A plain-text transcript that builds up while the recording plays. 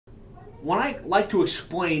when I like to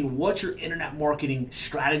explain what your internet marketing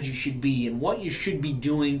strategy should be and what you should be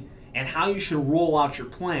doing and how you should roll out your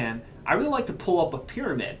plan, I really like to pull up a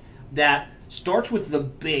pyramid that starts with the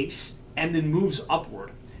base and then moves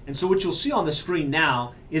upward. And so what you'll see on the screen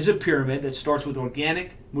now is a pyramid that starts with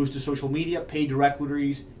organic, moves to social media, paid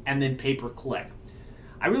directories, and then pay-per-click.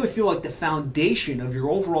 I really feel like the foundation of your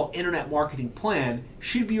overall internet marketing plan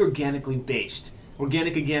should be organically based.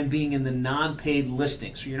 Organic, again, being in the non-paid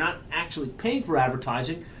listing. So you're not actually paying for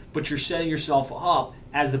advertising, but you're setting yourself up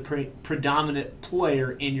as the predominant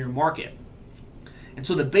player in your market. And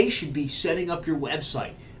so the base should be setting up your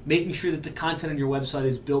website, making sure that the content on your website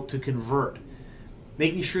is built to convert,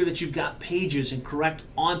 making sure that you've got pages and correct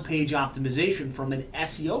on-page optimization from an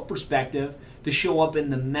SEO perspective to show up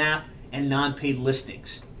in the map and non-paid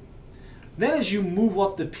listings. Then as you move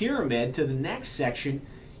up the pyramid to the next section,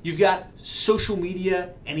 you've got social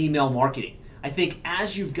media and email marketing. I think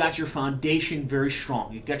as you've got your foundation very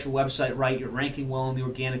strong, you've got your website right, you're ranking well in the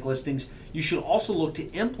organic listings, you should also look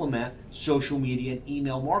to implement social media and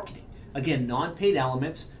email marketing. Again, non-paid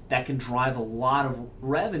elements that can drive a lot of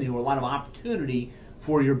revenue or a lot of opportunity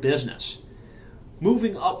for your business.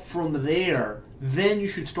 Moving up from there, then you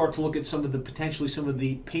should start to look at potentially some of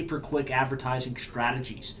the pay-per-click advertising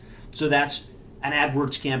strategies. So that's an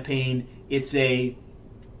AdWords campaign, it's a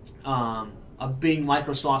Bing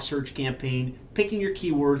Microsoft search campaign, picking your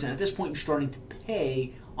keywords, and at this point you're starting to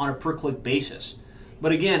pay on a per-click basis.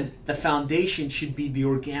 But again, the foundation should be the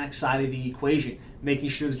organic side of the equation, making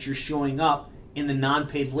sure that you're showing up in the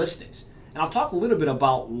non-paid listings. And I'll talk a little bit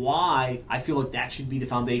about why I feel like that should be the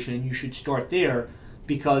foundation and you should start there,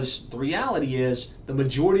 because the reality is the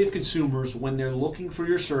majority of consumers, when they're looking for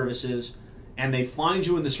your services and they find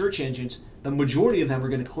you in the search engines, the majority of them are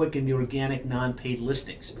going to click in the organic non-paid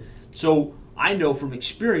listings. So I know from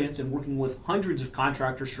experience and working with hundreds of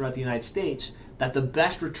contractors throughout the United States that the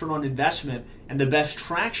best return on investment and the best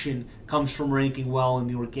traction comes from ranking well in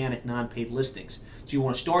the organic non-paid listings. So you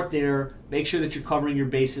want to start there, make sure that you're covering your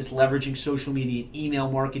bases, leveraging social media and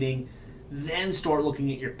email marketing, then start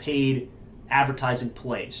looking at your paid advertising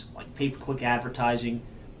plays, like pay-per-click advertising,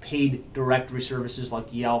 paid directory services like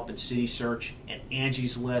Yelp and CitySearch and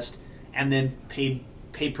Angie's List, and then paid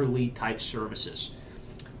pay-per-lead type services.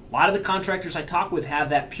 A lot of the contractors I talk with have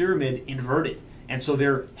that pyramid inverted, and so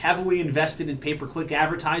they're heavily invested in pay-per-click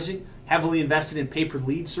advertising, heavily invested in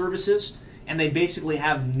pay-per-lead services, and they basically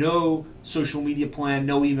have no social media plan,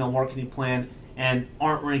 no email marketing plan, and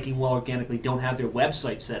aren't ranking well organically, don't have their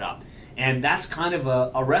website set up. And that's kind of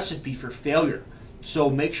a recipe for failure. So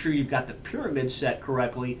make sure you've got the pyramid set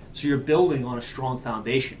correctly so you're building on a strong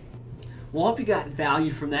foundation. Well, I hope you got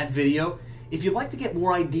value from that video. If you'd like to get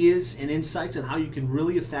more ideas and insights on how you can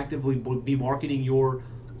really effectively be marketing your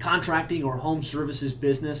contracting or home services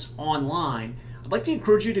business online, I'd like to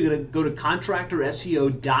encourage you to go to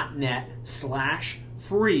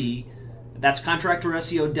contractorseo.net/free. That's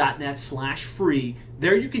contractorseo.net/free.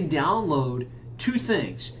 There you can download two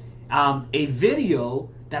things. A video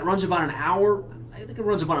that runs about an hour, I think it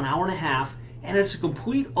runs about an hour and a half, and it's a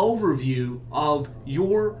complete overview of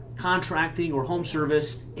your contracting or home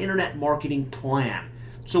service internet marketing plan.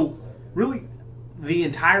 So really the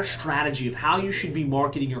entire strategy of how you should be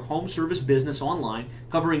marketing your home service business online,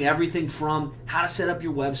 covering everything from how to set up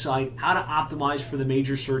your website, how to optimize for the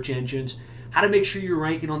major search engines, how to make sure you're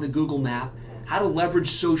ranking on the Google map, how to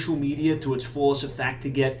leverage social media to its fullest effect to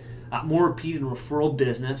get more repeat and referral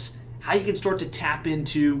business, how you can start to tap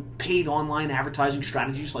into paid online advertising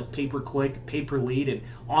strategies like pay-per-click, pay-per-lead, and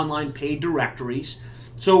online paid directories.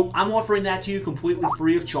 So I'm offering that to you completely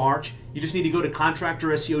free of charge. You just need to go to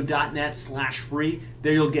contractorseo.net/free.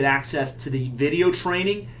 There you'll get access to the video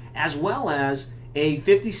training as well as a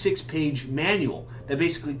 56-page manual that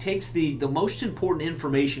basically takes the most important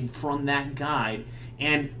information from that guide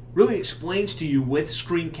and really explains to you with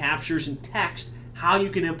screen captures and text how you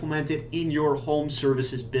can implement it in your home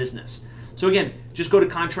services business. So again, just go to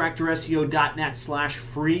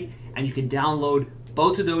contractorseo.net/free and you can download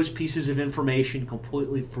both of those pieces of information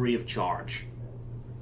completely free of charge.